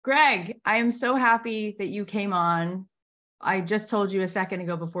Greg, I am so happy that you came on. I just told you a second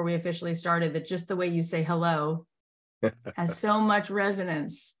ago before we officially started that just the way you say hello has so much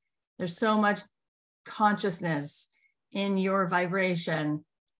resonance. There's so much consciousness in your vibration.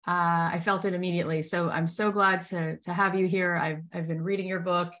 I felt it immediately. So I'm so glad to have you here. I've been reading your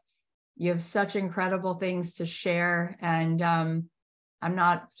book. You have such incredible things to share. And I'm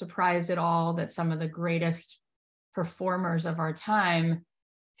not surprised at all that some of the greatest performers of our time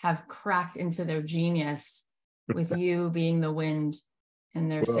have cracked into their genius with you being the wind in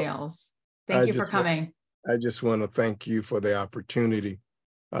their sails. Thank you for coming. I just want to thank you for the opportunity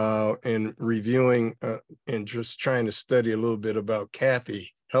in reviewing and just trying to study a little bit about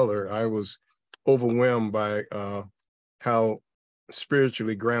Cathy Heller. I was overwhelmed by how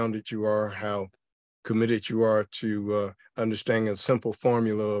spiritually grounded you are, how committed you are to understanding a simple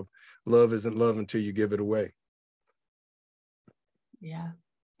formula of love isn't love until you give it away. Yeah,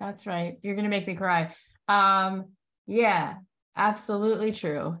 that's right. You're going to make me cry. Yeah, absolutely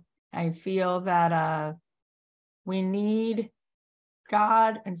true. I feel that we need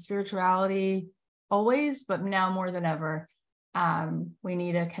God and spirituality always, but now more than ever. We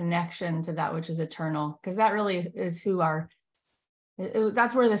need a connection to that which is eternal, because that really is who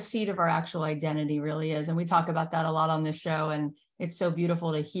that's where the seed of our actual identity really is. And we talk about that a lot on this show. And it's so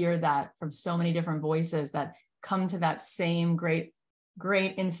beautiful to hear that from so many different voices that come to that same great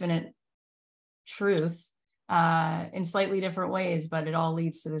infinite truth in slightly different ways, but it all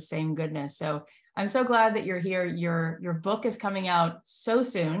leads to the same goodness. So I'm so glad that you're here. Your book is coming out so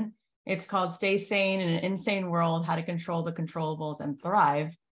soon. It's called Stay Sane in an Insane World: How to Control the Controllables and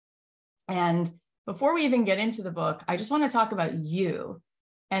Thrive. And before we even get into the book, I just want to talk about you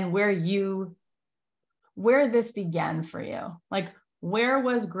and where this began for you. Like, where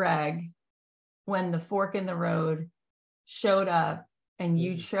was Greg when the fork in the road showed up and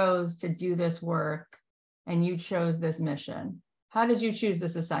you chose to do this work and you chose this mission? How did you choose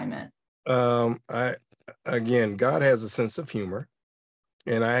this assignment? Again, God has a sense of humor,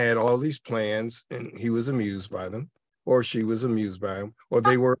 and I had all these plans and he was amused by them, or she was amused by them, or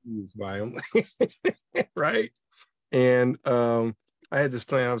they were amused by them. Right. And I had this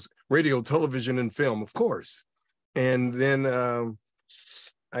plan. I was radio, television, and film, of course. And then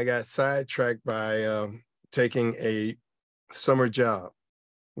I got sidetracked by taking a summer job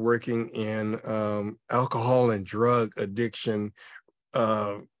working in alcohol and drug addiction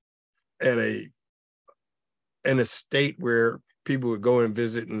in a state where people would go and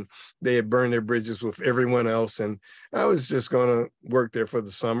visit and they had burned their bridges with everyone else. And I was just going to work there for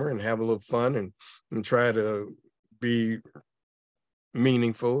the summer and have a little fun and try to be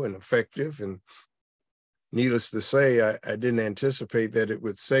meaningful and effective. And needless to say, I didn't anticipate that it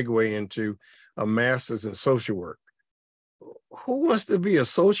would segue into a master's in social work. Who wants to be a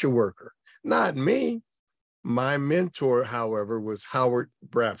social worker? Not me. My mentor, however, was Howard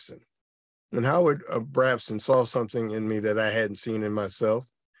Brapson. And Howard Brapson saw something in me that I hadn't seen in myself.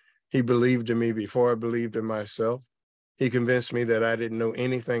 He believed in me before I believed in myself. He convinced me that I didn't know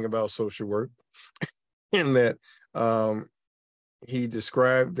anything about social work, and that he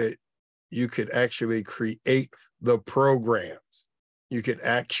described that you could actually create the programs. You could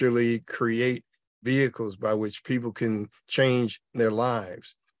actually create vehicles by which people can change their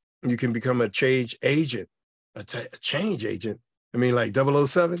lives. You can become a change agent, a change agent. I mean, like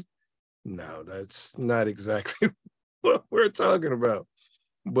 007? No, that's not exactly what we're talking about.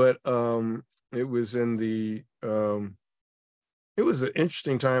 But it was it was an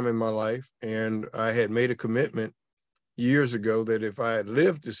interesting time in my life. And I had made a commitment years ago that if I had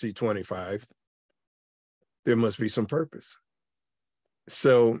lived to see 25, there must be some purpose.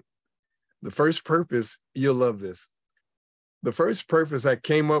 So the first purpose, you'll love this. The first purpose I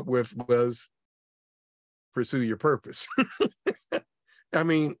came up with was pursue your purpose. I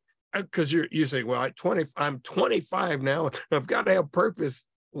mean, because you say, well, I'm 25 now. I've got to have purpose.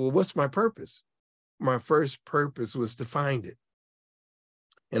 Well, what's my purpose? My first purpose was to find it.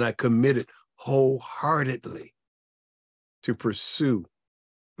 And I committed wholeheartedly to pursue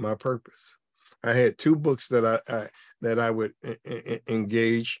my purpose. I had 2 books that I would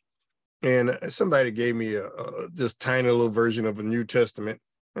engage. And somebody gave me this tiny little version of a New Testament,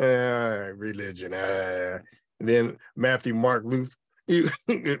 religion. Then Matthew, Mark, Luke,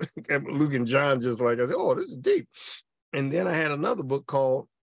 Luke and John, just like I said, oh, this is deep. And then I had another book called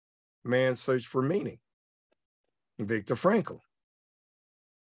Man's Search for Meaning, Viktor Frankl.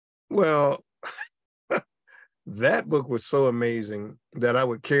 Well, that book was so amazing that I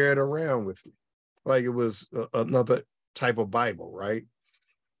would carry it around with me like it was another type of Bible, right?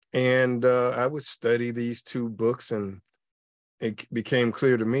 And I would study these 2 books, and it became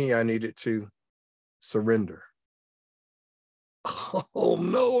clear to me I needed to surrender. Oh,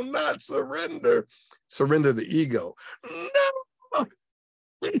 no, not surrender. Surrender the ego. No,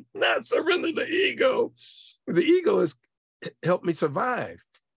 not surrender the ego. The ego has helped me survive.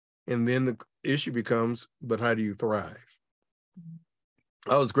 And then the issue becomes, but how do you thrive?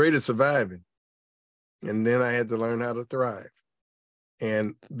 I was great at surviving. And then I had to learn how to thrive.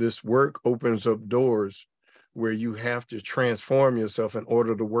 And this work opens up doors where you have to transform yourself in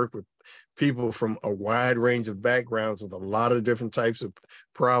order to work with people from a wide range of backgrounds with a lot of different types of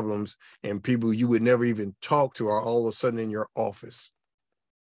problems, and people you would never even talk to are all of a sudden in your office.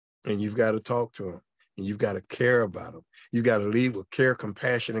 And you've got to talk to them, and you've got to care about them. You've got to lead with care,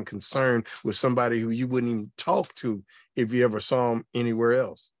 compassion, and concern with somebody who you wouldn't even talk to if you ever saw them anywhere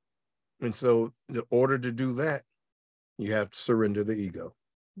else. And so in order to do that, you have to surrender the ego.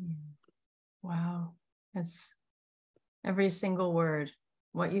 Wow. That's every single word.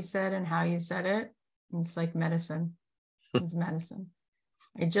 What you said and how you said it. It's like medicine. It's medicine.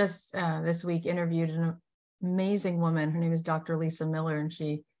 I just this week interviewed an amazing woman. Her name is Dr. Lisa Miller, and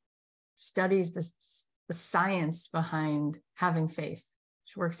she studies the science behind having faith.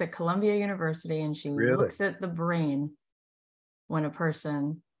 She works at Columbia University, and she looks at the brain when a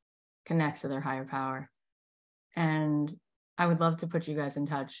person connects to their higher power. And I would love to put you guys in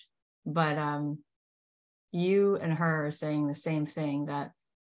touch, but you and her are saying the same thing, that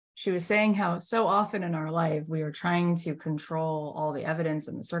she was saying how so often in our life we are trying to control all the evidence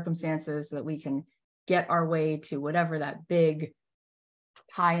and the circumstances so that we can get our way to whatever that big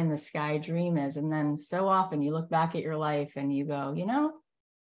pie in the sky dream is. And then so often you look back at your life and you go, you know,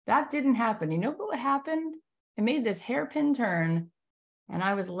 that didn't happen. You know what happened? I made this hairpin turn and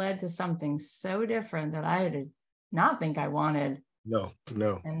I was led to something so different that I did not think I wanted. No.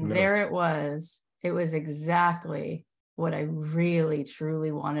 And there it was. It was exactly what I really,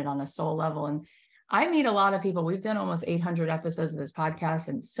 truly wanted on a soul level. And I meet a lot of people. We've done almost 800 episodes of this podcast,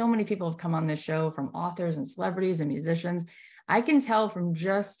 and so many people have come on this show, from authors and celebrities and musicians. I can tell from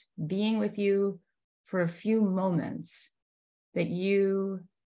just being with you for a few moments that you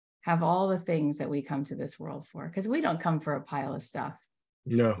have all the things that we come to this world for, because we don't come for a pile of stuff.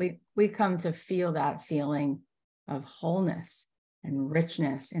 No. We come to feel that feeling of wholeness and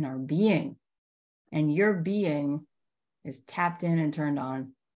richness in our being. And your being is tapped in and turned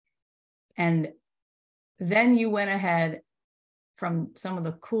on. And then you went ahead, from some of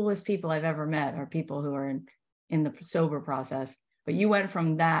the coolest people I've ever met are people who are in the sober process. But you went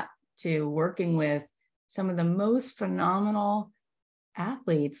from that to working with some of the most phenomenal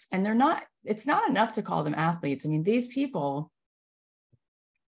athletes. And it's not enough to call them athletes. I mean, these people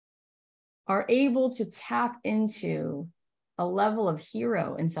are able to tap into a level of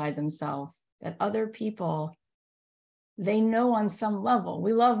hero inside themselves that other people, they know on some level.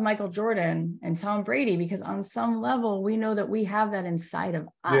 We love Michael Jordan and Tom Brady because on some level, we know that we have that inside of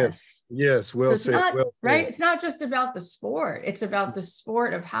us. Yes. Well said. Right? It's not just about the sport. It's about the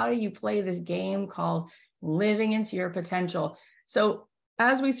sport of how do you play this game called living into your potential. So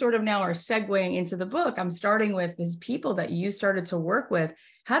as we sort of now are segueing into the book, I'm starting with these people that you started to work with.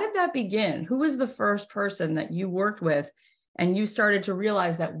 How did that begin? Who was the first person that you worked with and you started to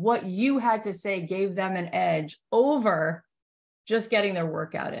realize that what you had to say gave them an edge over just getting their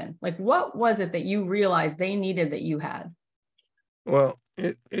workout in? Like, what was it that you realized they needed that you had? Well,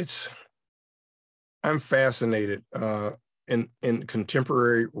 I'm fascinated in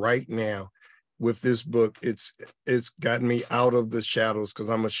contemporary right now with this book. It's gotten me out of the shadows, because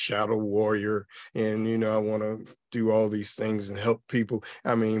I'm a shadow warrior, and I want to do all these things and help people.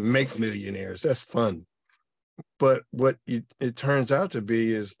 I mean, make millionaires. That's fun. But what it turns out to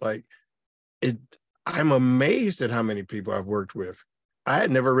be is like I'm amazed at how many people I've worked with. I had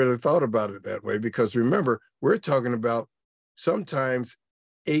never really thought about it that way, because remember, we're talking about sometimes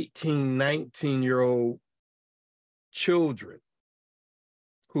 18, 19-year-old children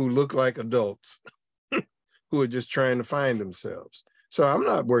who look like adults who are just trying to find themselves. So I'm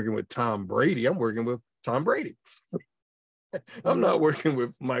not working with Tom Brady. I'm working with Tom Brady. I'm not working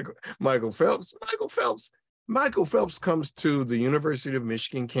with Michael Phelps. Michael Phelps comes to the University of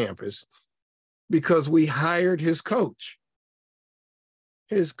Michigan campus because we hired his coach.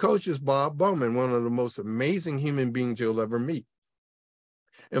 His coach is Bob Bowman, one of the most amazing human beings you'll ever meet.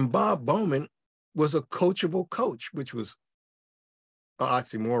 And Bob Bowman was a coachable coach, which was an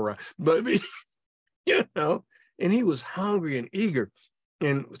oxymoron, but and he was hungry and eager.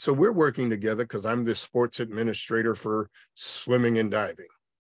 And so we're working together because I'm the sports administrator for swimming and diving.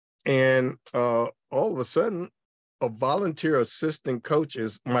 And all of a sudden, a volunteer assistant coach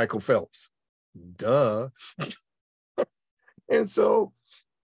is Michael Phelps. Duh. And so,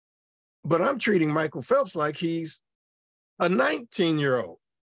 but I'm treating Michael Phelps like he's a 19-year-old,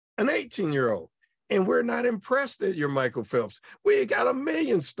 an 18-year-old. And we're not impressed that you're Michael Phelps. We got a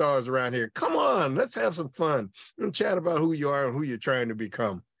million stars around here. Come on, let's have some fun and chat about who you are and who you're trying to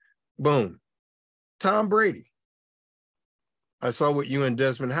become. Boom. Tom Brady. I saw what you and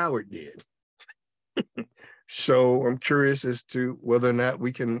Desmond Howard did. So I'm curious as to whether or not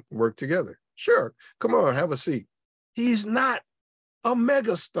we can work together. Sure, come on, have a seat. He's not a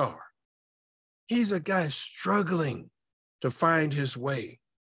megastar. He's a guy struggling to find his way.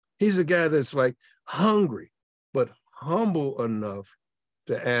 He's a guy that's like hungry, but humble enough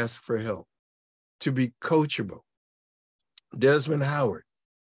to ask for help, to be coachable. Desmond Howard,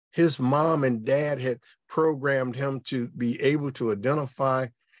 his mom and dad had programmed him to be able to identify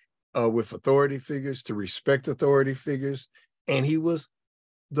with authority figures, to respect authority figures. And he was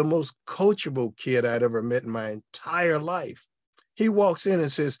the most coachable kid I'd ever met in my entire life. He walks in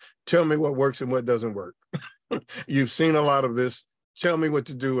and says, tell me what works and what doesn't work. You've seen a lot of this. Tell me what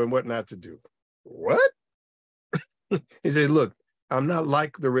to do and what not to do. What? He said, look, I'm not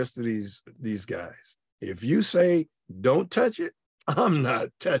like the rest of these guys. If you say, don't touch it, I'm not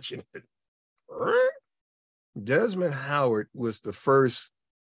touching it. Desmond Howard was the first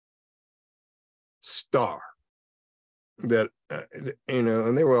star that, and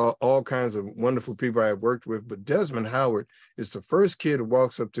there were all kinds of wonderful people I have worked with, but Desmond Howard is the first kid who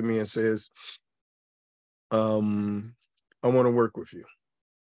walks up to me and says, I want to work with you.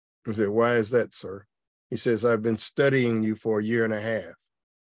 I said, why is that, sir? He says, I've been studying you for a year and a half.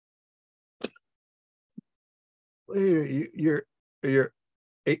 You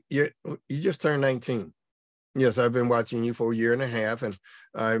just turned 19. Yes, I've been watching you for a year and a half, and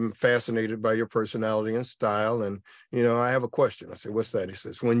I'm fascinated by your personality and style. And, I have a question. I said, what's that? He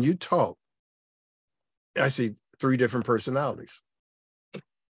says, when you talk, I see 3 different personalities.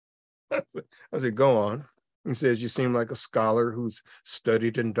 I said, go on. He says, you seem like a scholar who's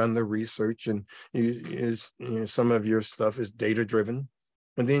studied and done the research, and some of your stuff is data-driven.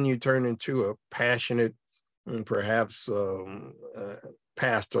 And then you turn into a passionate, and perhaps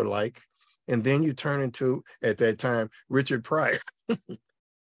pastor-like. And then you turn into, at that time, Richard Pryor.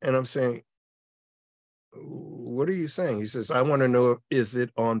 And I'm saying, what are you saying? He says, I want to know, is it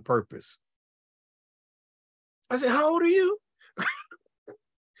on purpose? I said, how old are you?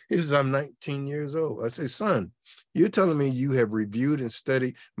 He says, I'm 19 years old. I say, son, you're telling me you have reviewed and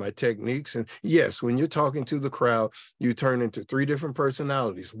studied my techniques. And yes, when you're talking to the crowd, you turn into 3 different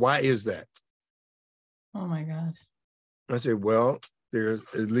personalities. Why is that? Oh my God. I said, well, there's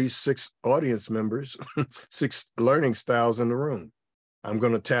at least 6 audience members, 6 learning styles in the room. I'm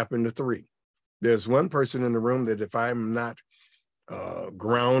going to tap into 3. There's one person in the room that if I'm not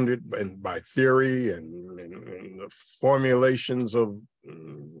grounded by theory and the formulations of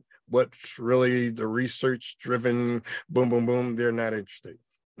what's really the research-driven, boom, boom, boom, they're not interested.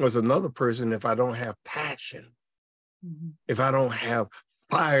 There's another person, if I don't have passion, if I don't have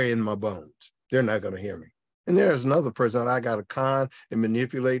fire in my bones, they're not going to hear me. And there's another person I got to con and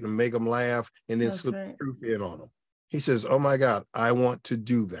manipulate and make them laugh and then slip the truth in on them. He says, oh my God, I want to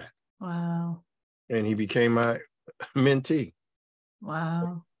do that. Wow. And he became my mentee.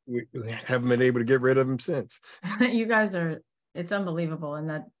 Wow. We haven't been able to get rid of him since. You guys it's unbelievable.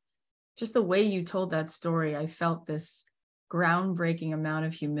 And that just the way you told that story, I felt this groundbreaking amount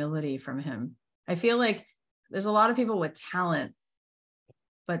of humility from him. I feel like there's a lot of people with talent,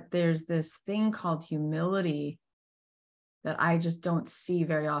 but there's this thing called humility that I just don't see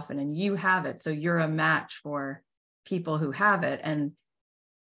very often. And you have it. So you're a match for people who have it. And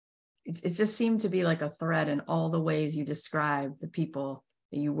it just seemed to be like a thread in all the ways you described the people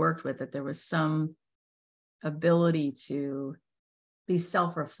that you worked with, that there was some ability to be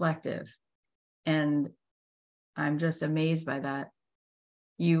self-reflective. And I'm just amazed by that.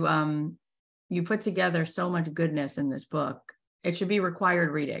 You put together so much goodness in this book. It should be required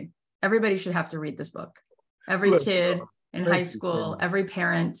reading. Everybody should have to read this book. Every kid in high school, every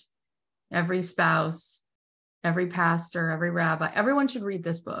parent, every spouse, every pastor, every rabbi, everyone should read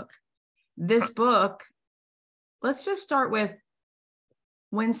this book. This book, let's just start with,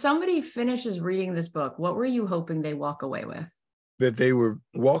 when somebody finishes reading this book, what were you hoping they walk away with? That they would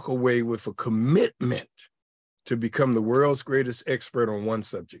walk away with a commitment to become the world's greatest expert on one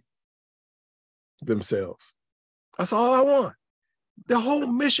subject, themselves. That's all I want. The whole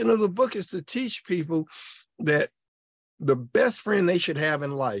mission of the book is to teach people that the best friend they should have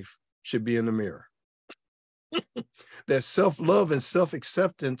in life should be in the mirror. That self-love and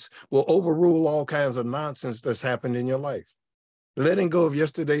self-acceptance will overrule all kinds of nonsense that's happened in your life. Letting go of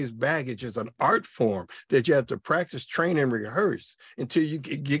yesterday's baggage is an art form that you have to practice, train, and rehearse until you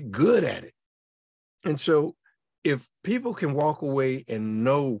get good at it. And so if people can walk away and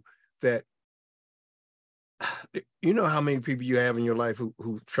know that, you know how many people you have in your life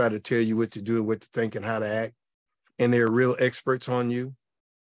who try to tell you what to do and what to think and how to act, and they're real experts on you.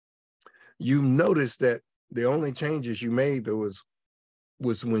 You notice that the only changes you made, though,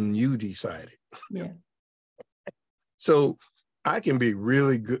 was when you decided. Yeah. So I can be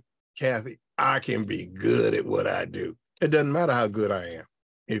really good, Cathy. I can be good at what I do. It doesn't matter how good I am.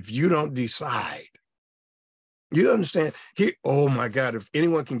 If you don't decide, you understand? Here, oh my God, if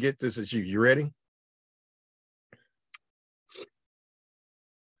anyone can get this, it's you. You ready?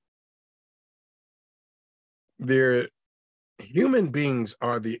 Human beings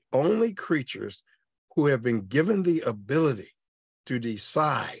are the only creatures who have been given the ability to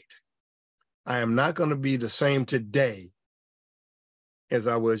decide, I am not going to be the same today as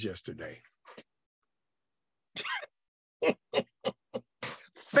I was yesterday.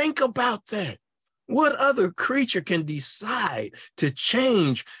 Think about that. What other creature can decide to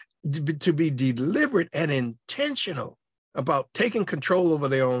change, to be deliberate and intentional about taking control over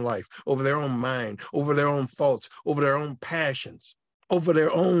their own life, over their own mind, over their own faults, over their own passions, over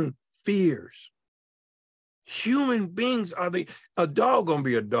their own fears? Human beings are a dog gonna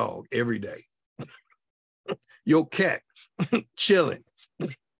be a dog every day. Your cat chilling.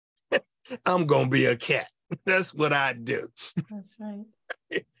 I'm gonna be a cat. That's what I do. That's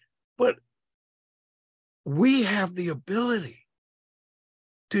right. But we have the ability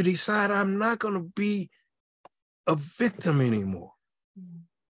to decide, I'm not going to be a victim anymore.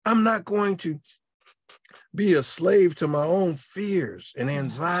 I'm not going to be a slave to my own fears and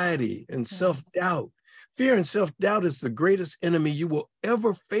anxiety and self-doubt. Fear and self-doubt is the greatest enemy you will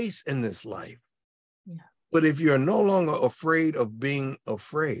ever face in this life. Yeah. But if you're no longer afraid of being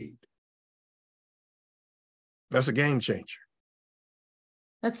afraid, that's a game changer.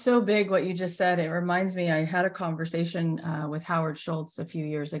 That's so big what you just said. It reminds me, I had a conversation with Howard Schultz a few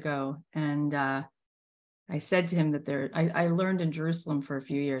years ago, and I said to him that I learned in Jerusalem for a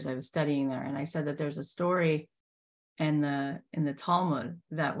few years. I was studying there, and I said that there's a story in the Talmud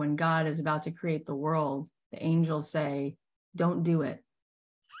that when God is about to create the world, the angels say, "Don't do it,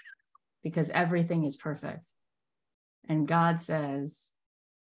 because everything is perfect." And God says,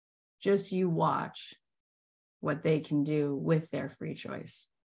 "Just you watch what they can do with their free choice."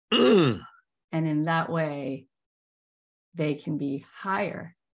 And in that way, they can be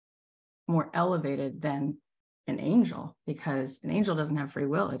higher, more elevated than an angel, because an angel doesn't have free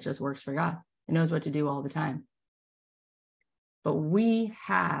will. It just works for God. It knows what to do all the time. But we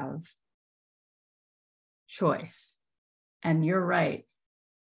have choice. And you're right.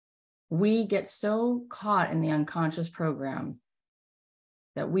 We get so caught in the unconscious program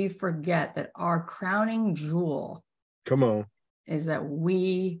that we forget that our crowning jewel, come on, is that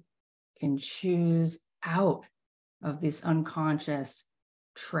we can choose out of this unconscious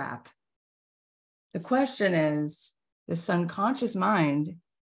trap. The question is, this unconscious mind,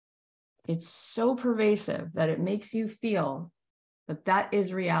 it's so pervasive that it makes you feel that that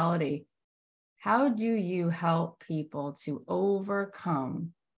is reality. How do you help people to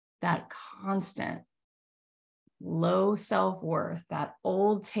overcome that constant low self-worth, that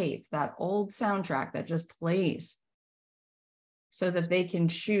old tape, that old soundtrack that just plays, so that they can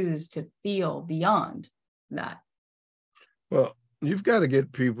choose to feel beyond that? Well, you've got to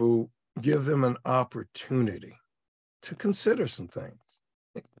give them an opportunity to consider some things.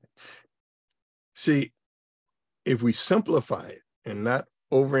 See, if we simplify it and not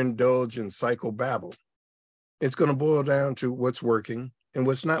overindulge in psychobabble, it's going to boil down to what's working and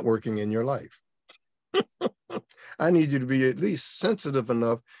what's not working in your life. I need you to be at least sensitive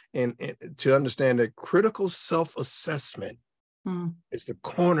enough and to understand that critical self-assessment is the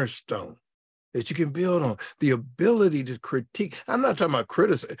cornerstone that you can build on. The ability to critique. I'm not talking about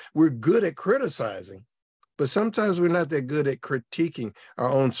criticize. We're good at criticizing, but sometimes we're not that good at critiquing our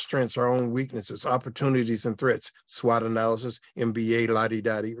own strengths, our own weaknesses, opportunities and threats. SWOT analysis, MBA,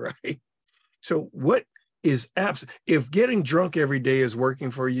 la-di-da-di, right? So what is if getting drunk every day is working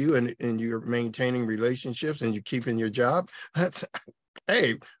for you and you're maintaining relationships and you're keeping your job, that's,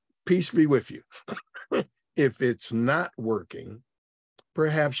 hey, peace be with you. If it's not working,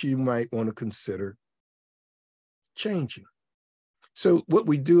 perhaps you might want to consider changing. So what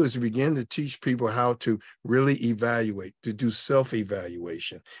we do is we begin to teach people how to really evaluate, to do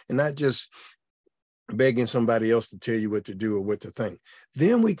self-evaluation, and not just begging somebody else to tell you what to do or what to think.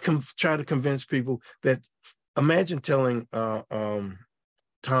 Then we try to convince people that, imagine telling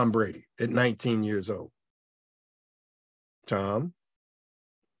Tom Brady at 19 years old, Tom,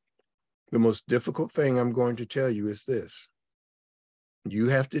 the most difficult thing I'm going to tell you is this. You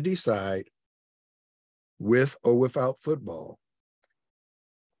have to decide, with or without football,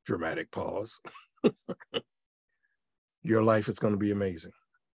 dramatic pause, your life is going to be amazing.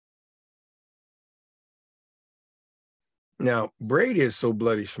 Now, Brady is so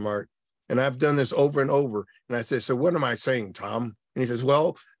bloody smart, and I've done this over and over. And I said, so what am I saying, Tom? And he says,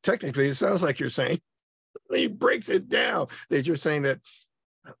 well, technically, it sounds like you're saying, he breaks it down, that you're saying that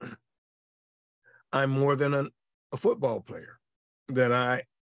I'm more than a football player, that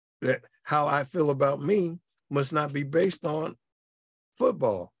how I feel about me must not be based on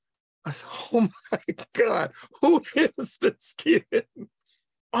football. I said, oh my God, who is this kid?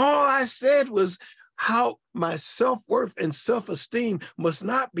 All I said was how my self-worth and self-esteem must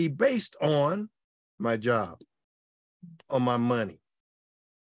not be based on my job, on my money,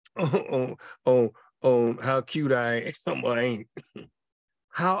 on how cute I am or ain't.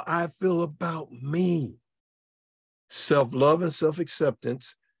 How I feel about me. Self-love and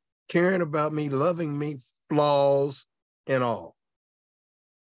self-acceptance, caring about me, loving me, flaws and all.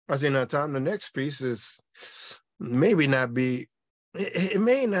 I say, now, Tom, the next piece is maybe not be, it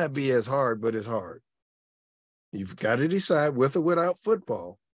may not be as hard, but it's hard. You've got to decide, with or without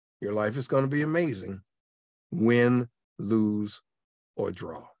football, your life is going to be amazing. Win, lose, or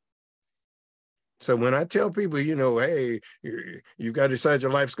draw. So when I tell people, hey, you've got to decide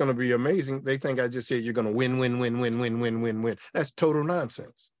your life's going to be amazing, they think I just said you're going to win, win, win, win, win, win, win, win. That's total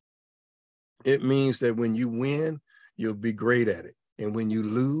nonsense. It means that when you win, you'll be great at it. And when you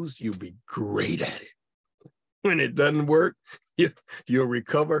lose, you'll be great at it. When it doesn't work, you'll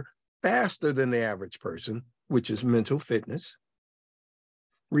recover faster than the average person, which is mental fitness,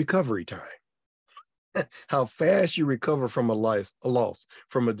 recovery time. How fast you recover from a loss,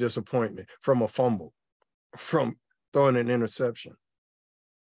 from a disappointment, from a fumble, from throwing an interception.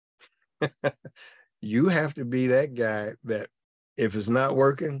 You have to be that guy that if it's not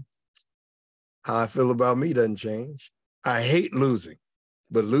working, how I feel about me doesn't change. I hate losing,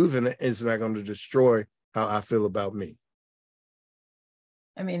 but losing is not going to destroy how I feel about me.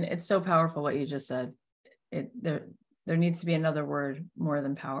 I mean, it's so powerful what you just said. There needs to be another word more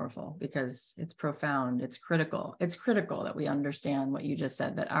than powerful, because it's profound. It's critical. It's critical that we understand what you just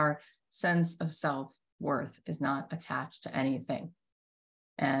said, that our sense of self-worth is not attached to anything.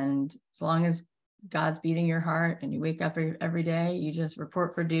 And as long as God's beating your heart and you wake up every day, you just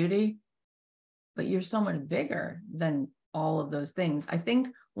report for duty, but you're so much bigger than all of those things. I think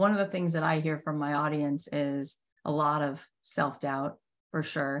one of the things that I hear from my audience is a lot of self-doubt, for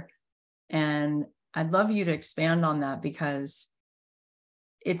sure. And I'd love you to expand on that, because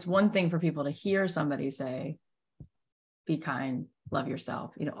it's one thing for people to hear somebody say, be kind, love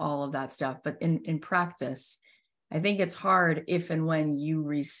yourself, all of that stuff. But in practice, I think it's hard if and when you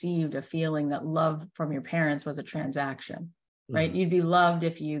received a feeling that love from your parents was a transaction, right? Mm-hmm. You'd be loved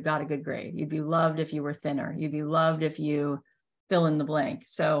if you got a good grade. You'd be loved if you were thinner. You'd be loved if you fill in the blank.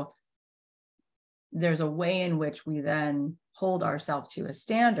 So there's a way in which we then hold ourselves to a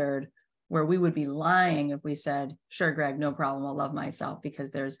standard where we would be lying if we said, sure, Greg, no problem, I'll love myself,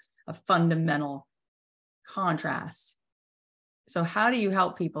 because there's a fundamental contrast. So how do you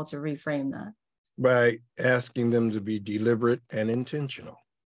help people to reframe that? By asking them to be deliberate and intentional,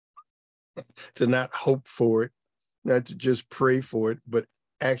 to not hope for it, not to just pray for it, but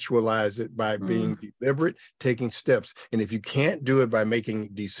actualize it by being deliberate, taking steps. And if you can't do it by making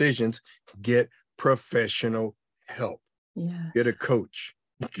decisions, get professional help. Yeah. Get a coach.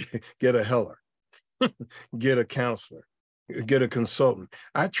 Get a heller, get a counselor, get a consultant.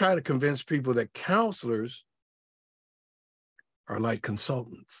 I try to convince people that counselors are like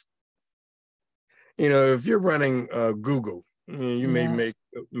consultants. If you're running Google, you may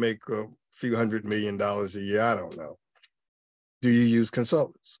make a few $100 million a year. I don't know. Do you use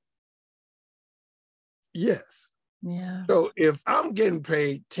consultants? Yes. Yeah. So if I'm getting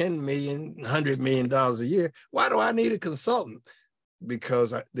paid $10 million, $100 million a year, why do I need a consultant?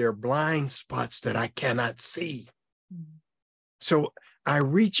 Because there are blind spots that I cannot see. So I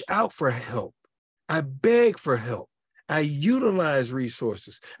reach out for help. I beg for help. I utilize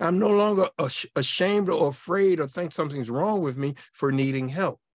resources. I'm no longer ashamed or afraid or think something's wrong with me for needing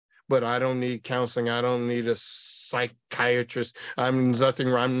help. But I don't need counseling. I don't need a psychiatrist. I'm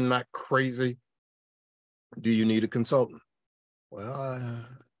not crazy. Do you need a consultant? Well,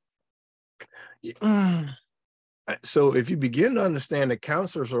 so if you begin to understand that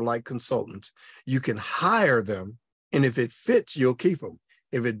counselors are like consultants, you can hire them. And if it fits, you'll keep them.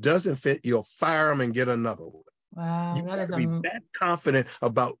 If it doesn't fit, you'll fire them and get another one. Wow. You got to be that confident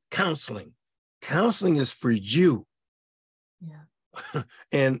about counseling. Counseling is for you. Yeah.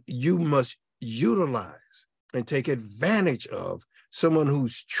 And you must utilize and take advantage of someone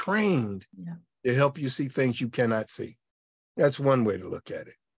who's trained to help you see things you cannot see. That's one way to look at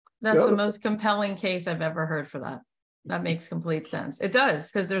it. That's the most compelling case I've ever heard for that. That makes complete sense. It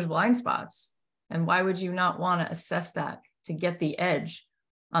does, because there's blind spots. And why would you not want to assess that to get the edge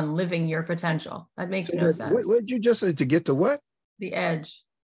on living your potential? That makes no sense. What did you just say? To get to what? The edge.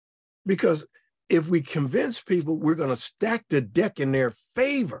 Because if we convince people we're going to stack the deck in their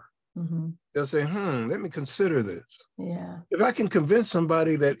favor, they'll say, let me consider this. Yeah. If I can convince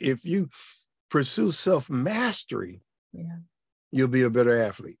somebody that if you pursue self-mastery, you'll be a better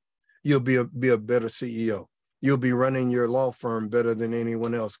athlete. You'll be a better CEO. You'll be running your law firm better than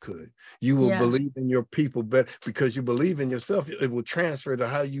anyone else could. You will believe in your people better because you believe in yourself. It will transfer to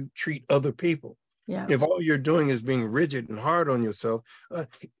how you treat other people. Yeah. If all you're doing is being rigid and hard on yourself,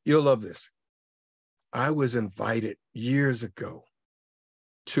 you'll love this. I was invited years ago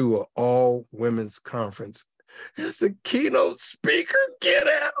to an all women's conference as the keynote speaker. Get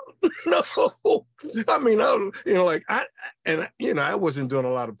out. No, I mean, I wasn't doing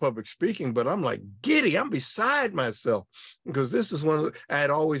a lot of public speaking, but I'm like giddy. I'm beside myself because this is I had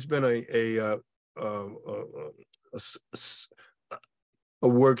always been a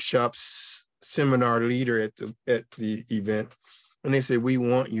workshop seminar leader at the event. And they said, we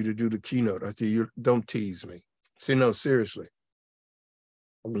want you to do the keynote. I said, you don't tease me. I said, no, seriously.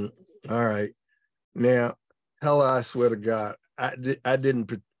 All right. Now, hell, I swear to God, I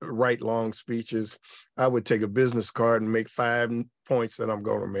didn't write long speeches. I would take a business card and make 5 points that I'm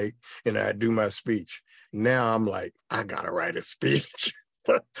going to make, and I'd do my speech. Now I'm like, I got to write a speech.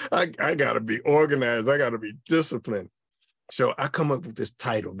 I got to be organized. I got to be disciplined. So I come up with this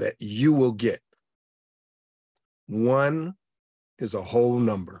title that you will get. 1 is a whole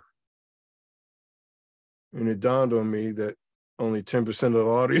number. And it dawned on me that only 10% of the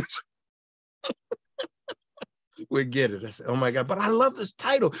audience would get it. I said, oh my God, but I love this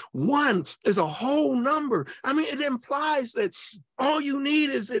title. 1 is a whole number. I mean, it implies that all you need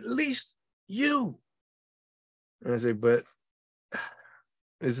is at least you. And I say, but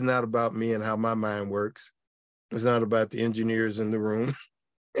it's not about me and how my mind works. It's not about the engineers in the room.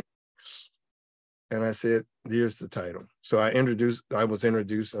 And I said, here's the title. So I was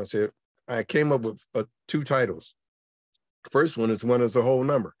introduced, and I said, I came up with 2 titles. First one is 1 is a whole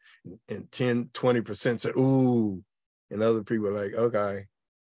number. And 10, 20% said, ooh. And other people were like, okay.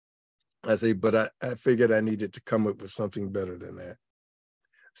 I say, but I figured I needed to come up with something better than that.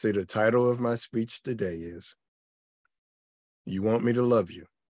 Say the title of my speech today is, you want me to love you,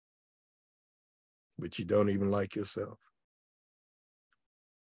 but you don't even like yourself.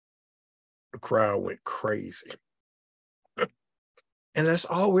 The crowd went crazy. And that's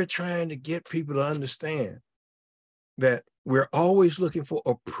all we're trying to get people to understand, that we're always looking for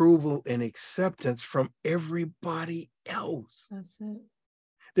approval and acceptance from everybody else. That's it.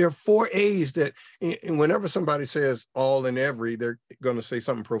 There are 4 A's that, and whenever somebody says all and every, they're going to say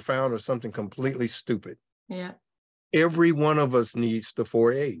something profound or something completely stupid. Yeah. Every one of us needs the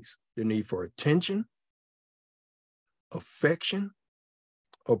 4 A's. The need for attention, affection,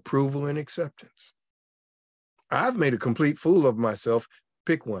 approval, and acceptance. I've made a complete fool of myself.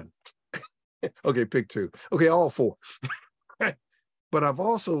 Pick 1. Okay, pick 2. Okay, all 4. But I've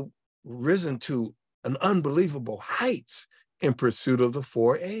also risen to an unbelievable heights in pursuit of the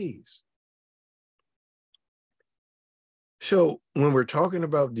 4 A's. So when we're talking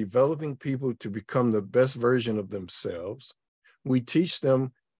about developing people to become the best version of themselves, we teach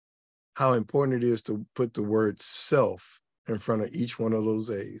them how important it is to put the word self in front of each one of those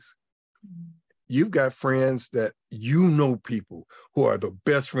A's. You've got friends that people who are the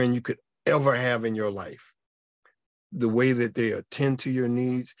best friend you could ever have in your life. The way that they attend to your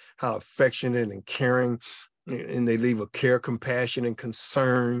needs, how affectionate and caring, and they leave a care, compassion, and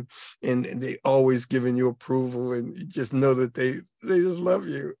concern, and they always giving you approval, and you just know that they just love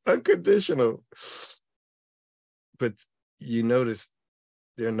you, unconditional. But you notice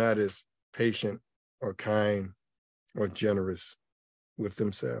they're not as patient or kind or generous with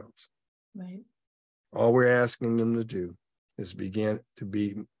themselves. Right. All we're asking them to do is begin to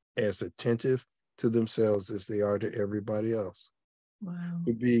be as attentive to themselves as they are to everybody else. Wow.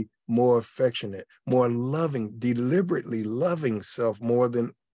 To be more affectionate, more loving, deliberately loving self more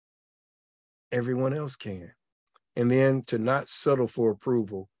than everyone else can. And then to not settle for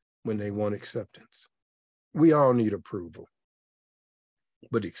approval when they want acceptance. We all need approval.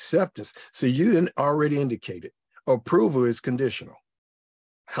 But acceptance, so you already indicated, approval is conditional.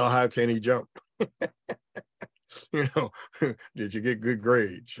 How high can he jump? Did you get good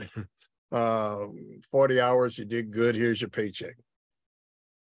grades? 40 hours, you did good, here's your paycheck.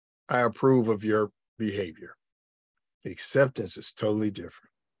 I approve of your behavior. Acceptance is totally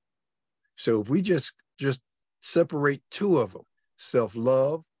different. So if we just separate two of them,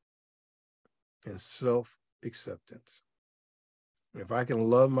 self-love and self-acceptance. If I can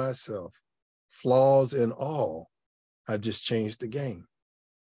love myself, flaws and all, I've just changed the game.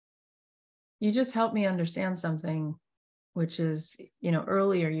 You just helped me understand something, which is,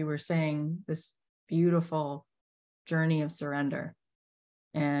 earlier you were saying this beautiful journey of surrender.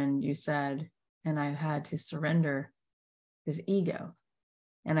 And you said, and I had to surrender his ego.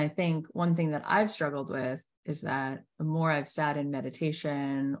 And I think one thing that I've struggled with is that the more I've sat in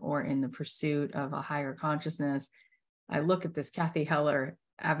meditation or in the pursuit of a higher consciousness, I look at this Cathy Heller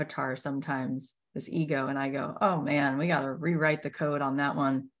avatar sometimes, this ego, and I go, oh man, we got to rewrite the code on that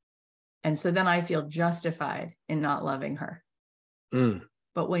one. And so then I feel justified in not loving her.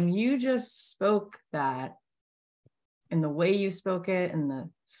 But when you just spoke that, and the way you spoke it and the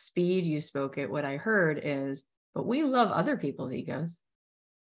speed you spoke it, what I heard is, but we love other people's egos.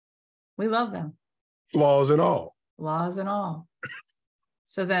 We love them. Flaws and all. Flaws and all.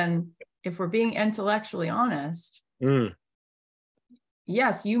 So then if we're being intellectually honest,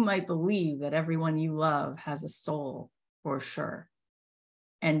 yes, you might believe that everyone you love has a soul for sure.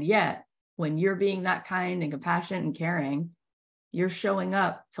 And yet, when you're being that kind and compassionate and caring, you're showing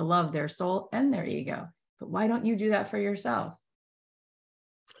up to love their soul and their ego. But why don't you do that for yourself?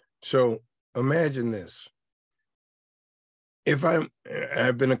 So imagine this. If I've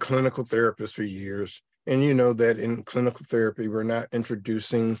been a clinical therapist for years, and you know that in clinical therapy, we're not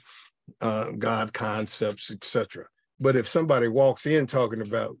introducing God concepts, etc. But if somebody walks in talking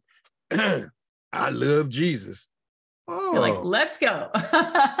about, I love Jesus. Oh, you're like, let's go.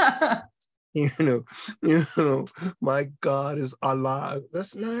 My God is alive.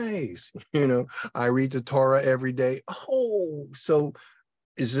 That's nice. I read the Torah every day. Oh, so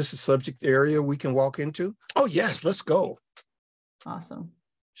is this a subject area we can walk into? Oh, yes, let's go. Awesome.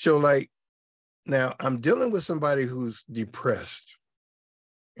 So now I'm dealing with somebody who's depressed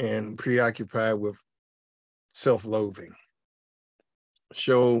and preoccupied with self-loathing.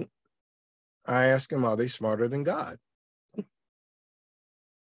 So I ask them, are they smarter than God?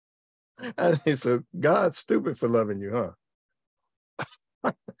 I think so. God's stupid for loving you,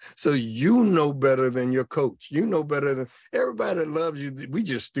 huh? So you know better than your coach. You know better than everybody that loves you. We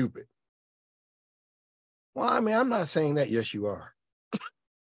just stupid. Well, I mean, I'm not saying that. Yes, you are.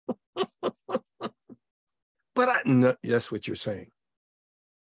 But no, that's what you're saying.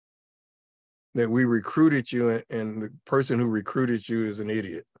 That we recruited you and the person who recruited you is an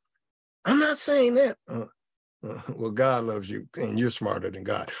idiot. I'm not saying that. Well, God loves you and you're smarter than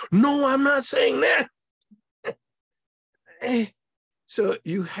God. No, I'm not saying that. So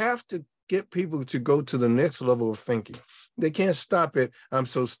you have to get people to go to the next level of thinking. They can't stop at, I'm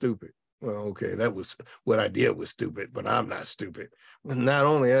so stupid. Well, okay, that was what I did was stupid, but I'm not stupid. Not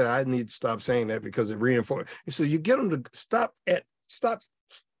only that, I need to stop saying that because it reinforces. So you get them to stop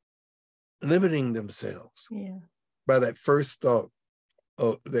limiting themselves by that first thought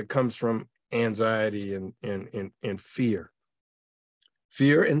that comes from anxiety and fear.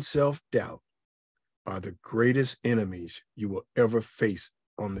 Fear and self-doubt are the greatest enemies you will ever face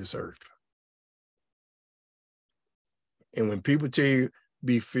on this earth. And when people tell you,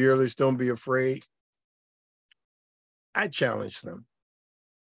 be fearless, don't be afraid, I challenge them.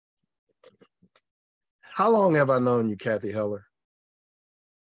 How long have I known you, Cathy Heller?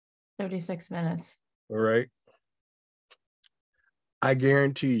 36 minutes. All right. I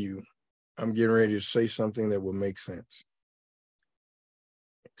guarantee you, I'm getting ready to say something that will make sense.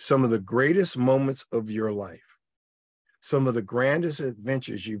 Some of the greatest moments of your life, some of the grandest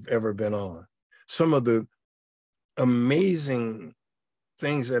adventures you've ever been on, some of the amazing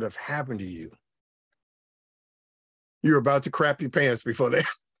things that have happened to you, you're about to crap your pants before that.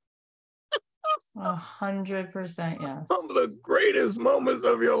 100%, yes. Some of the greatest moments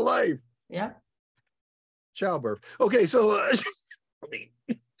of your life. Yeah. Childbirth. Okay, so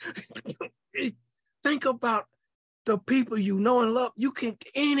think about the people you know and love.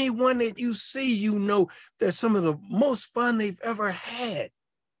 Anyone that you see, that some of the most fun they've ever had.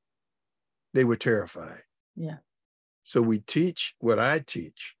 They were terrified. Yeah. So we teach what I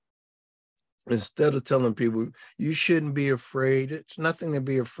teach. Instead of telling people, you shouldn't be afraid, it's nothing to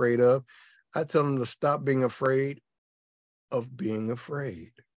be afraid of, I tell them to stop being afraid of being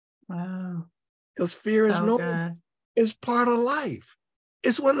afraid. Wow. Because fear is it's part of life.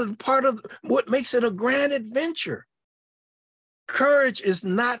 It's part of what makes it a grand adventure. Courage is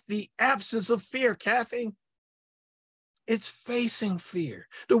not the absence of fear, Cathy. It's facing fear.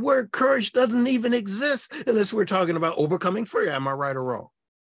 The word courage doesn't even exist unless we're talking about overcoming fear. Am I right or wrong?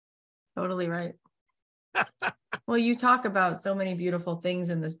 Totally right. Well, you talk about so many beautiful things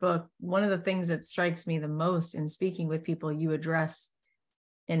in this book. One of the things that strikes me the most in speaking with people you address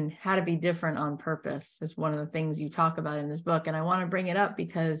in how to be different on purpose is one of the things you talk about in this book. And I want to bring it up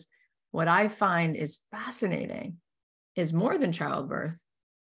because what I find is fascinating is more than childbirth,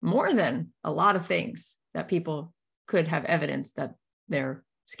 more than a lot of things that people could have evidence that they're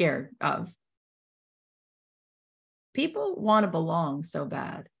scared of. People want to belong so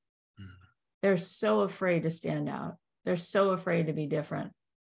bad. They're so afraid to stand out. They're so afraid to be different.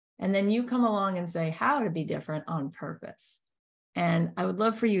 And then you come along and say how to be different on purpose. And I would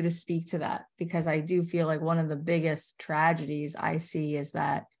love for you to speak to that, because I do feel like one of the biggest tragedies I see is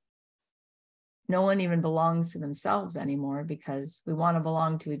that no one even belongs to themselves anymore, because we want to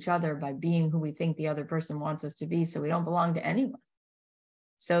belong to each other by being who we think the other person wants us to be. So we don't belong to anyone.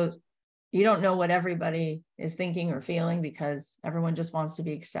 So you don't know what everybody is thinking or feeling because everyone just wants to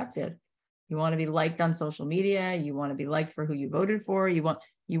be accepted. You want to be liked on social media. You want to be liked for who you voted for. You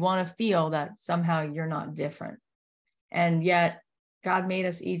want to feel that somehow you're not different. And yet God made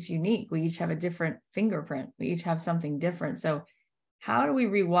us each unique. We each have a different fingerprint. We each have something different. So how do we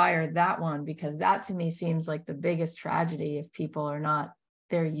rewire that one? Because that to me seems like the biggest tragedy if people are not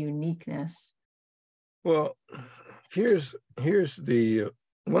their uniqueness. Well, here's the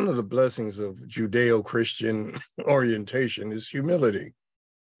one of the blessings of Judeo-Christian orientation is humility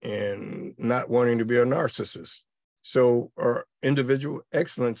and not wanting to be a narcissist. So our individual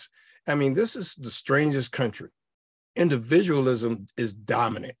excellence, I mean, this is the strangest country. Individualism is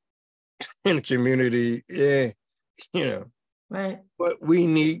dominant in the community, Right. but we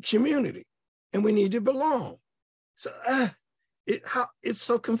need community and we need to belong. So it's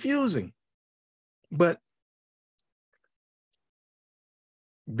so confusing. But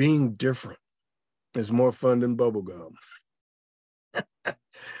being different is more fun than bubblegum.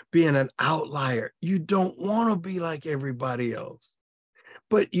 Being an outlier, you don't want to be like everybody else,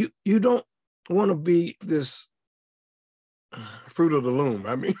 but you don't want to be this fruit of the loom.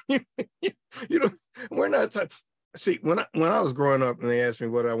 I mean, we're not. See, when I was growing up and they asked me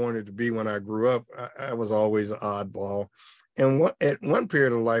what I wanted to be when I grew up, I was always an oddball. And at one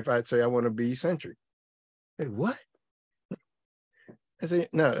period of life, I'd say I want to be eccentric. Hey, what? I say,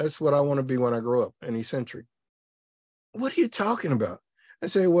 no, that's what I want to be when I grow up, an eccentric. What are you talking about? I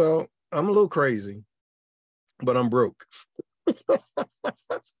say, well, I'm a little crazy, but I'm broke.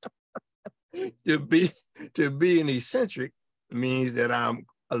 To be an eccentric means that I'm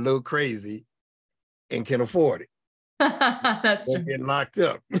a little crazy and can afford it. That's true. Get locked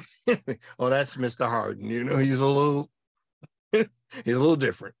up. Oh, that's Mr. Harden. He's a little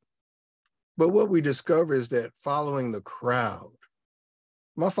different. But what we discover is that following the crowd.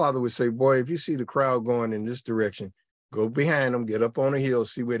 My father would say, boy, if you see the crowd going in this direction, go behind them, get up on a hill,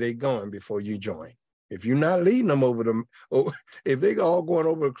 see where they're going before you join. If you're not leading them over them, or if they all going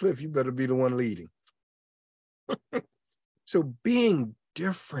over a cliff, you better be the one leading. So being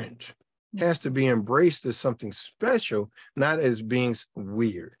different has to be embraced as something special, not as being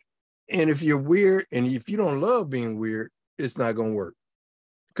weird. And if you're weird and if you don't love being weird, it's not going to work,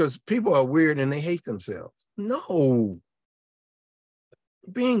 because people are weird and they hate themselves. No.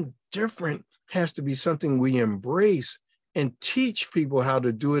 Being different has to be something we embrace and teach people how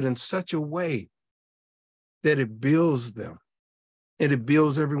to do it in such a way that it builds them and it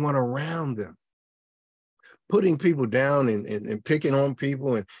builds everyone around them. Putting people down and picking on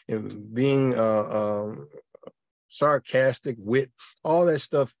people and being sarcastic, wit, all that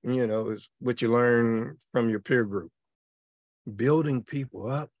stuff, is what you learn from your peer group. Building people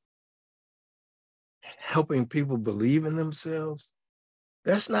up, helping people believe in themselves,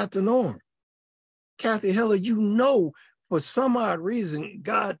 that's not the norm. Cathy Heller, for some odd reason,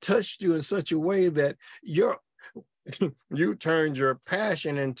 God touched you in such a way that you turned your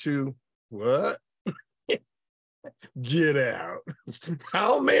passion into what? Get out.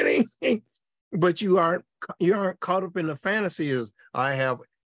 How many? But you aren't caught up in the fantasy as I have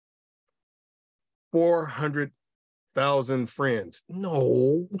 400,000 friends.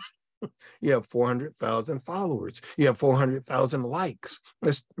 No. You have 400,000 followers. You have 400,000 likes.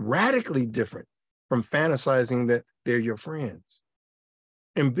 That's radically different from fantasizing that they're your friends.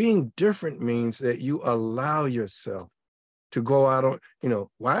 And being different means that you allow yourself to go out on,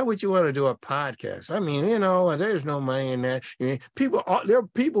 why would you want to do a podcast? I mean, there's no money in that. There are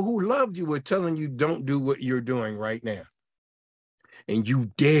people who loved you were telling you don't do what you're doing right now. And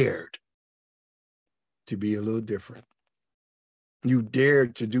you dared to be a little different. You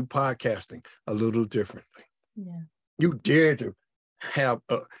dared to do podcasting a little differently. Yeah. You dare to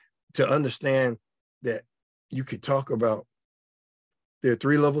to understand that you could talk about there are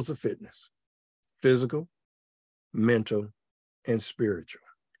 3 levels of fitness: physical, mental, and spiritual.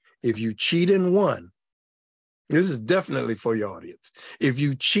 If you cheat in one, this is definitely for your audience. If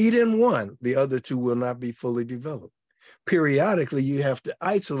you cheat in one, the other 2 will not be fully developed. Periodically, you have to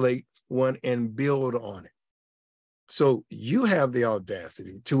isolate one and build on it. So you have the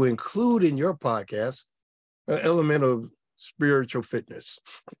audacity to include in your podcast an element of spiritual fitness.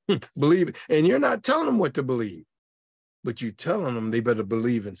 Believe it. And you're not telling them what to believe, but you're telling them they better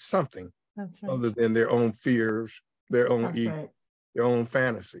believe in something. That's right. Other than their own fears, their own ego, right. their own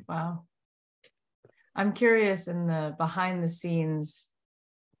fantasy. Wow. I'm curious, in the behind the scenes,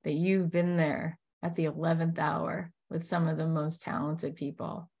 that you've been there at the 11th hour with some of the most talented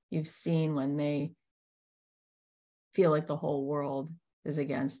people. You've seen when they feel like the whole world is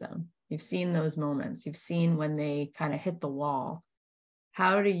against them. You've seen those moments. You've seen when they kind of hit the wall.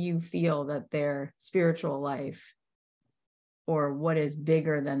 How do you feel that their spiritual life, or what is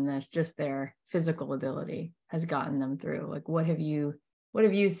bigger than this, just their physical ability, has gotten them through? Like, what have you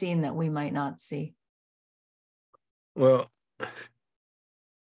seen that we might not see? Well,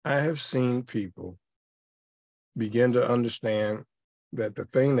 I have seen people begin to understand that the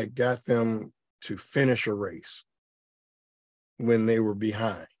thing that got them to finish a race when they were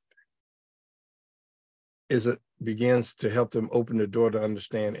behind is it begins to help them open the door to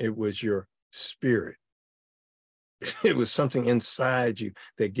understand it was your spirit. It was something inside you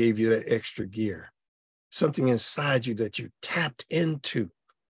that gave you that extra gear, something inside you that you tapped into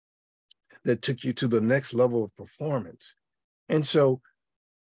that took you to the next level of performance. And so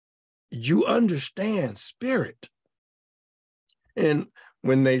you understand spirit. And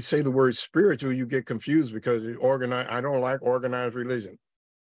when they say the word spiritual, you get confused because I don't like organized religion.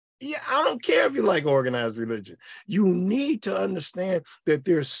 Yeah, I don't care if you like organized religion. You need to understand that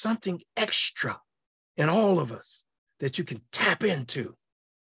there's something extra in all of us that you can tap into.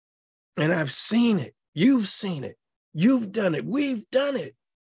 And I've seen it. You've seen it. You've done it. We've done it.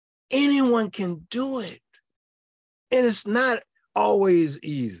 Anyone can do it. And it's not always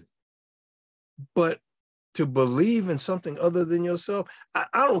easy. But to believe in something other than yourself, I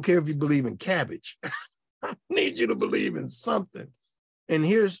don't care if you believe in cabbage. I need you to believe in something. And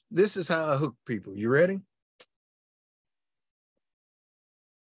this is how I hook people. You ready?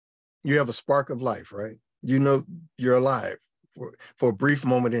 You have a spark of life, right? You know you're alive for a brief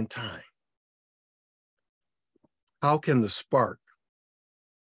moment in time. How can the spark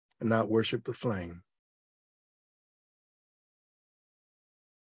not worship the flame?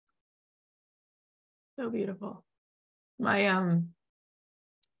 So beautiful. My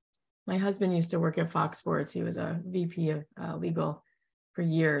husband used to work at Fox Sports. He was a VP of legal for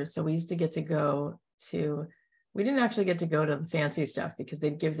years. So we used to get to go to, we didn't actually get to go to the fancy stuff because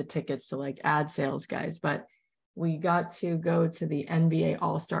they'd give the tickets to like ad sales guys, but we got to go to the NBA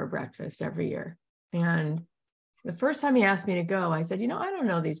All-Star breakfast every year. And the first time he asked me to go, I said, I don't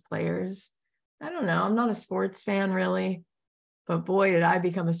know these players. I don't know. I'm not a sports fan really. But boy, did I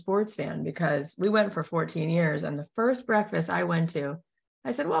become a sports fan, because we went for 14 years. And the first breakfast I went to,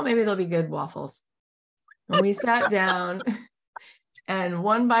 I said, well, maybe there'll be good waffles. And we sat down, and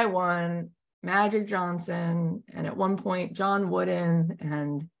one by one, Magic Johnson, and at one point, John Wooden,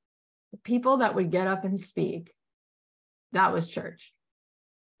 and the people that would get up and speak, that was church.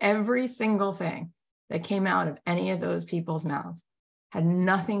 Every single thing that came out of any of those people's mouths had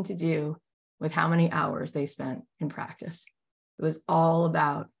nothing to do with how many hours they spent in practice. It was all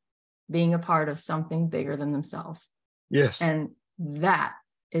about being a part of something bigger than themselves. Yes. And that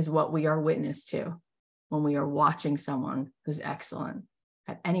is what we are witness to when we are watching someone who's excellent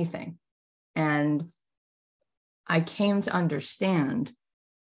at anything. And I came to understand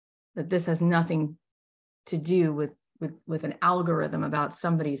that this has nothing to do with an algorithm about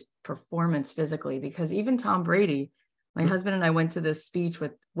somebody's performance physically, because even Tom Brady, my husband and I went to this speech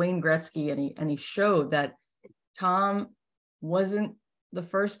with Wayne Gretzky, and he showed that Tom wasn't the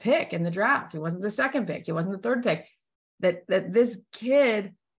first pick in the draft. He wasn't the second pick. He wasn't the third pick. That this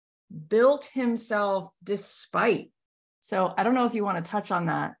kid built himself despite. So I don't know if you want to touch on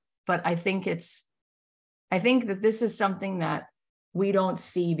that, but I think that this is something that we don't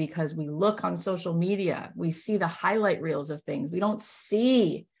see because we look on social media. We see the highlight reels of things. We don't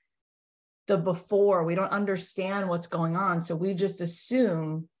see the before. We don't understand what's going on. So we just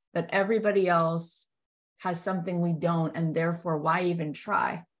assume that everybody else has something we don't, and therefore why even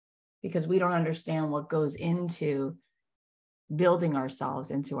try? Because we don't understand what goes into building ourselves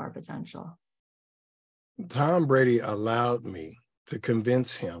into our potential. Tom Brady allowed me to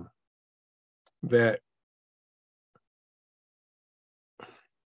convince him that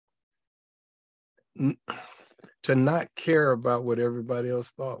to not care about what everybody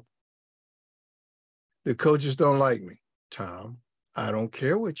else thought. The coaches don't like me. Tom, I don't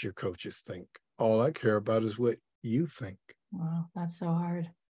care what your coaches think. All I care about is what you think. Wow, that's so hard.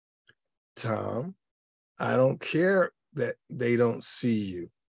 Tom, I don't care that they don't see you.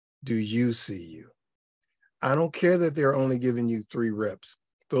 Do you see you? I don't care that they're only giving you 3 reps.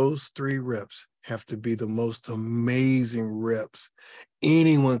 Those 3 reps have to be the most amazing reps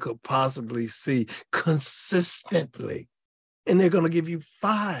anyone could possibly see consistently. And they're going to give you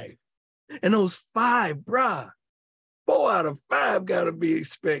 5. And those 5, bruh, 4 out of 5 got to be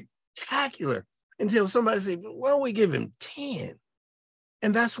spectacular until somebody says, well, we give him 10.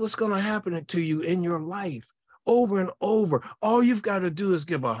 And that's what's going to happen to you in your life over and over. All you've got to do is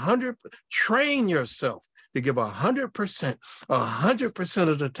give 100, train yourself to give 100%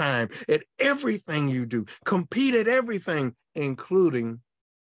 of the time at everything you do, compete at everything, including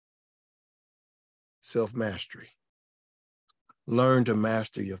self-mastery. Learn to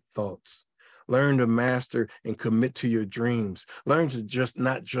master your thoughts. Learn to master and commit to your dreams. Learn to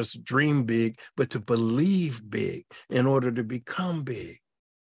not just dream big, but to believe big in order to become big.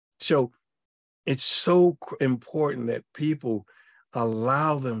 So it's so important that people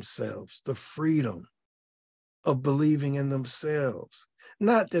allow themselves the freedom of believing in themselves.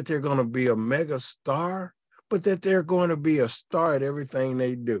 Not that they're going to be a mega star, but that they're going to be a star at everything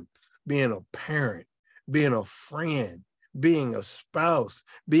they do. Being a parent, being a friend, being a spouse,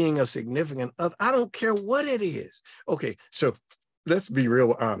 being a significant other. I don't care what it is. Okay, so let's be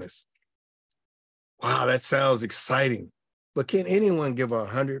real honest. Wow, that sounds exciting. But can anyone give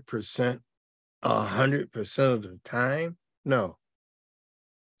 100% of the time? No.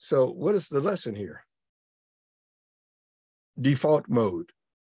 So what is the lesson here? Default mode.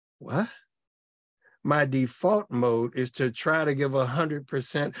 What? My default mode is to try to give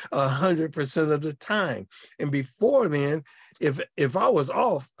 100% of the time. And before then, if I was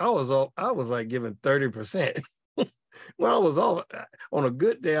off, I was like giving 30%. When I was off, on a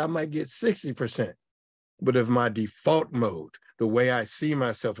good day, I might get 60%. But if my default mode, the way I see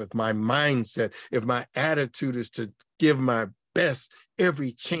myself, if my mindset, if my attitude is to give my best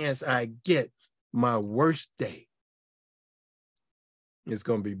every chance I get, my worst day is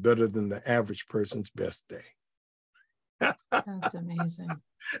going to be better than the average person's best day. That's amazing.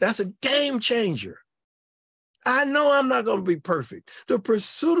 That's a game changer. I know I'm not going to be perfect. The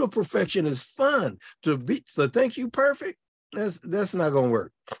pursuit of perfection is fun. To think you perfect, that's not going to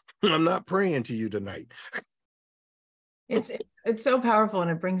work. I'm not praying to you tonight. It's so powerful, and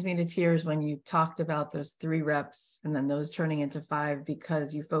it brings me to tears when you talked about those 3 reps and then those turning into 5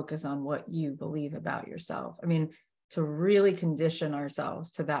 because you focus on what you believe about yourself. I mean, to really condition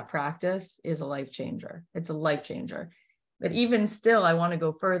ourselves to that practice is a life changer. It's a life changer. But even still, I want to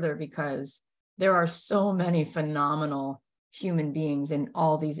go further because there are so many phenomenal human beings in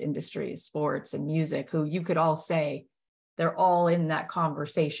all these industries, sports and music, who you could all say they're all in that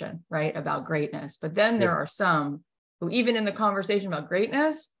conversation, right, about greatness. But then there are some who, even in the conversation about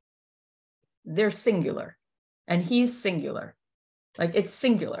greatness, they're singular, and he's singular. Like, it's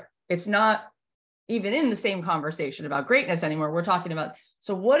singular. It's not even in the same conversation about greatness anymore. We're talking about,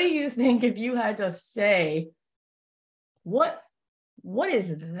 so what do you think, if you had to say, what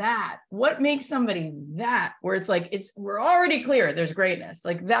is that? What makes somebody that, where it's like, we're already clear there's greatness,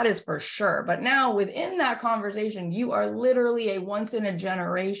 like that is for sure. But now within that conversation, you are literally a once in a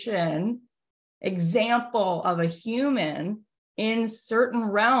generation example of a human in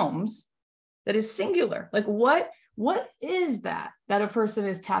certain realms that is singular. Like, what is that a person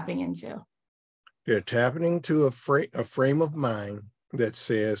is tapping into? They're tapping into a frame of mind that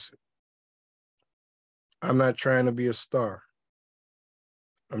says, I'm not trying to be a star.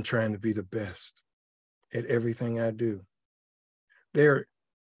 I'm trying to be the best at everything I do. They are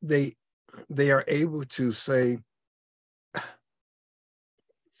able to say,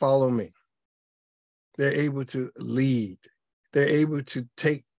 follow me. They're able to lead. They're able to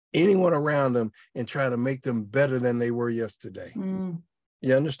take anyone around them and try to make them better than they were yesterday.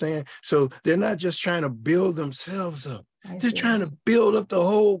 You understand? So they're not just trying to build themselves up. They're trying to build up the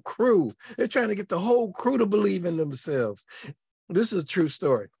whole crew. They're trying to get the whole crew to believe in themselves. This is a true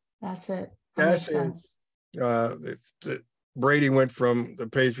story. That's it. That makes sense. Brady went from the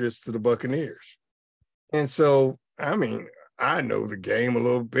Patriots to the Buccaneers. And so, I mean, I know the game a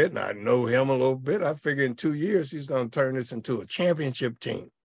little bit, and I know him a little bit. I figure in 2 years, he's going to turn this into a championship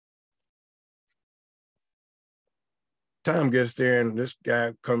team. Tom gets there, and this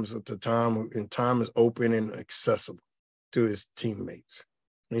guy comes up to Tom, and Tom is open and accessible to his teammates.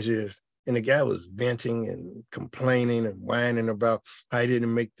 He says, And the guy was venting and complaining and whining about how he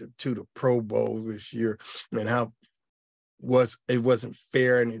didn't make the Pro Bowl this year and how it wasn't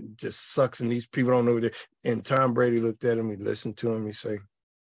fair and it just sucks and these people don't know what and Tom Brady looked at him, he listened to him, he said,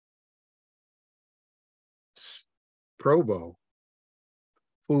 Pro Bowl?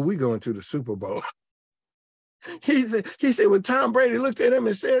 Well, we going to the Super Bowl. He said, when Tom Brady looked at him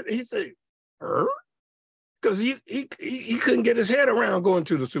and said, because he couldn't get his head around going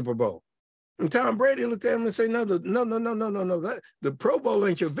to the Super Bowl. And Tom Brady looked at him and said, no. The Pro Bowl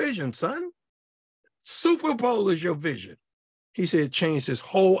ain't your vision, son. Super Bowl is your vision. He said it changed his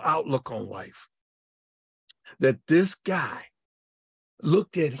whole outlook on life. That this guy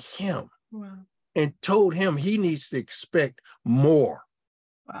looked at him and told him he needs to expect more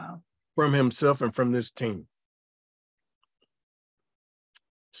from himself and from this team.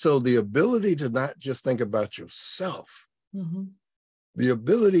 So the ability to not just think about yourself, the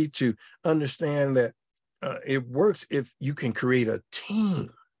ability to understand that it works if you can create a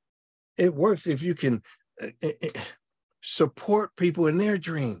team. It works if you can support people in their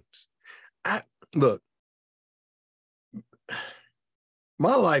dreams. Look,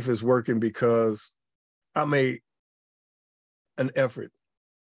 my life is working because I made an effort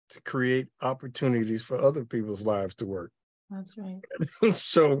to create opportunities for other people's lives to work. That's right.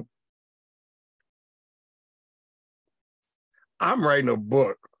 So I'm writing a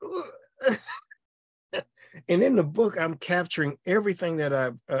book. And in the book, I'm capturing everything that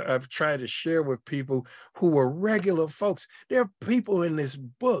I've tried to share with people who were regular folks. There are people in this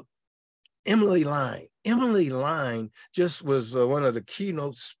book. Emily Line just was one of the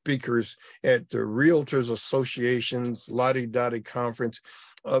keynote speakers at the Realtors Association's Lottie Dottie conference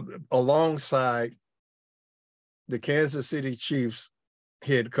alongside the Kansas City Chiefs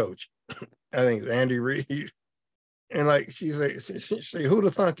head coach. I think it's Andy Reid. And like she said, who'd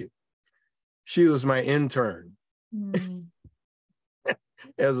have thunk it? She was my intern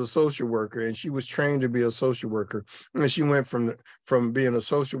as a social worker, and she was trained to be a social worker. And she went from being a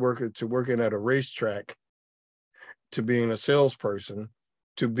social worker to working at a racetrack to being a salesperson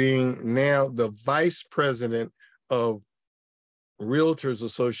to being now the vice president of Realtors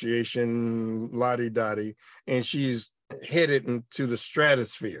Association, Lottie Dottie, and she's headed into the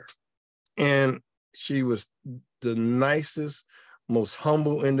stratosphere. And she was the nicest, most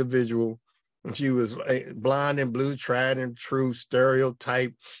humble individual. And she was blonde and blue, tried and true,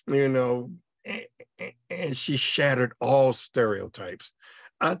 stereotype, and she shattered all stereotypes.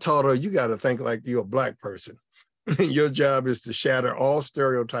 I told her, you got to think like you're a Black person. Your job is to shatter all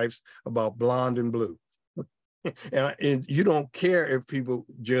stereotypes about blonde and blue. And you don't care if people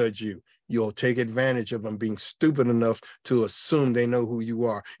judge you. You'll take advantage of them being stupid enough to assume they know who you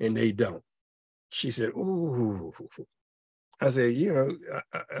are, and they don't. She said, ooh. I said,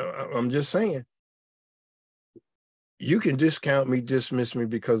 I'm just saying, you can discount me, dismiss me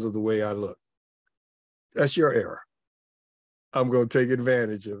because of the way I look. That's your error. I'm going to take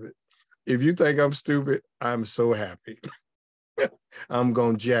advantage of it. If you think I'm stupid, I'm so happy. I'm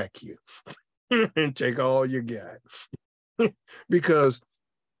going to jack you and take all you got. Because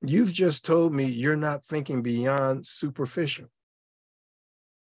you've just told me you're not thinking beyond superficial.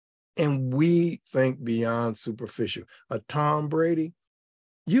 And we think beyond superficial. A Tom Brady,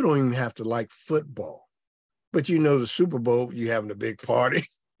 you don't even have to like football. But the Super Bowl, you having a big party.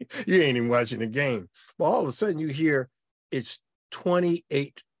 You ain't even watching the game. But all of a sudden you hear it's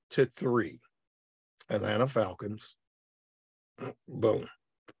 28-3. Atlanta Falcons, boom,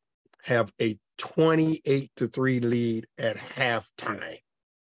 have a 28-3 lead at halftime.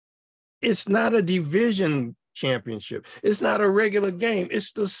 It's not a division championship. It's not a regular game.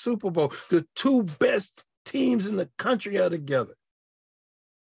 It's the Super Bowl. The two best teams in the country are together.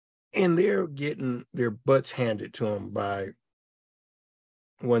 And they're getting their butts handed to them by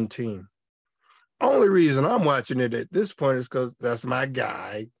one team. Only reason I'm watching it at this point is because that's my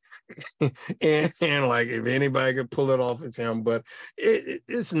guy. and like, if anybody could pull it off, it's him. But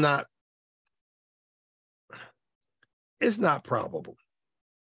it's not probable,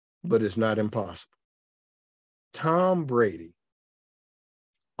 but it's not impossible. Tom Brady,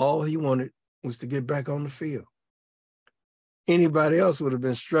 all he wanted was to get back on the field. Anybody else would have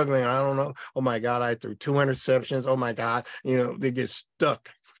been struggling. I don't know. Oh my God, I threw 2 interceptions. Oh my God. They get stuck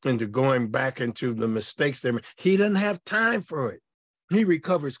into going back into the mistakes they made. He doesn't have time for it. He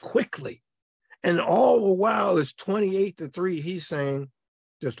recovers quickly. And all the while it's 28-3. He's saying,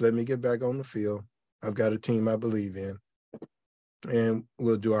 just let me get back on the field. I've got a team I believe in, and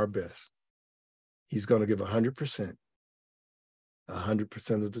we'll do our best. He's going to give 100%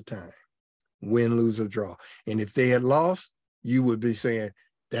 of the time, win, lose, or draw. And if they had lost, you would be saying,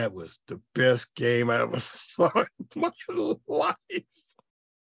 That was the best game I ever saw in my life.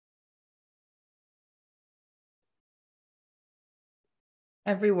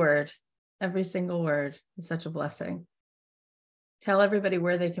 Every word, every single word is such a blessing. Tell everybody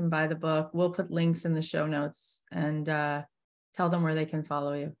where they can buy the book. We'll put links in the show notes, and tell them where they can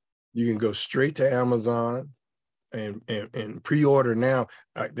follow you. You can go straight to Amazon and pre-order now.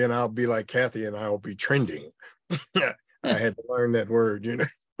 Then I'll be like Cathy and I'll be trending. I had to learn that word, you know.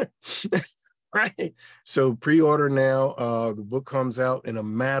 Right. So pre-order now. The book comes out in a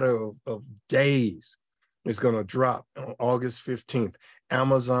matter of days. It's going to drop on August 15th.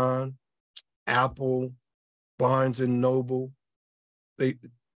 Amazon, Apple, Barnes and Noble,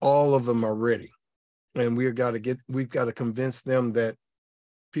 all of them are ready. And we've got to convince them that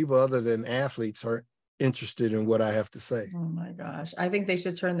people other than athletes are interested in what I have to say. Oh my gosh. I think they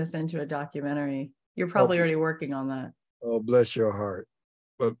should turn this into a documentary. You're probably already working on that. Oh, bless your heart.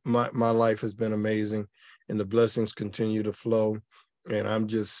 But my life has been amazing, and the blessings continue to flow. And I'm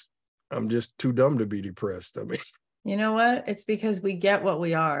just too dumb to be depressed. I mean, you know what? It's because we get what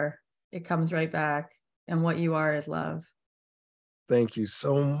we are. It comes right back. And what you are is love. Thank you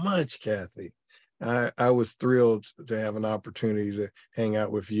so much, Cathy. I was thrilled to have an opportunity to hang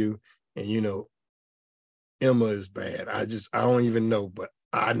out with you. And, you know, Emma is bad. I don't even know, but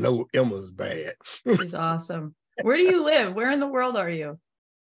I know Emma's bad. She's awesome. Where do you live? Where in the world are you?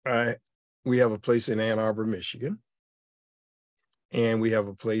 We have a place in Ann Arbor, Michigan. And we have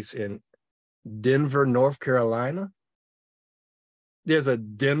a place in Denver, North Carolina. There's a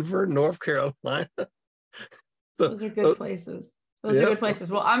Denver, North Carolina. So, those are good places. Those are good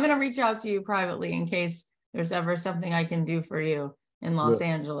places. Well, I'm going to reach out to you privately in case there's ever something I can do for you in Los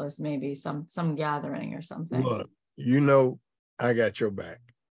Angeles, maybe some gathering or something. Look, you know, I got your back.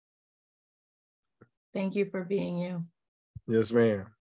 Thank you for being you. Yes, ma'am.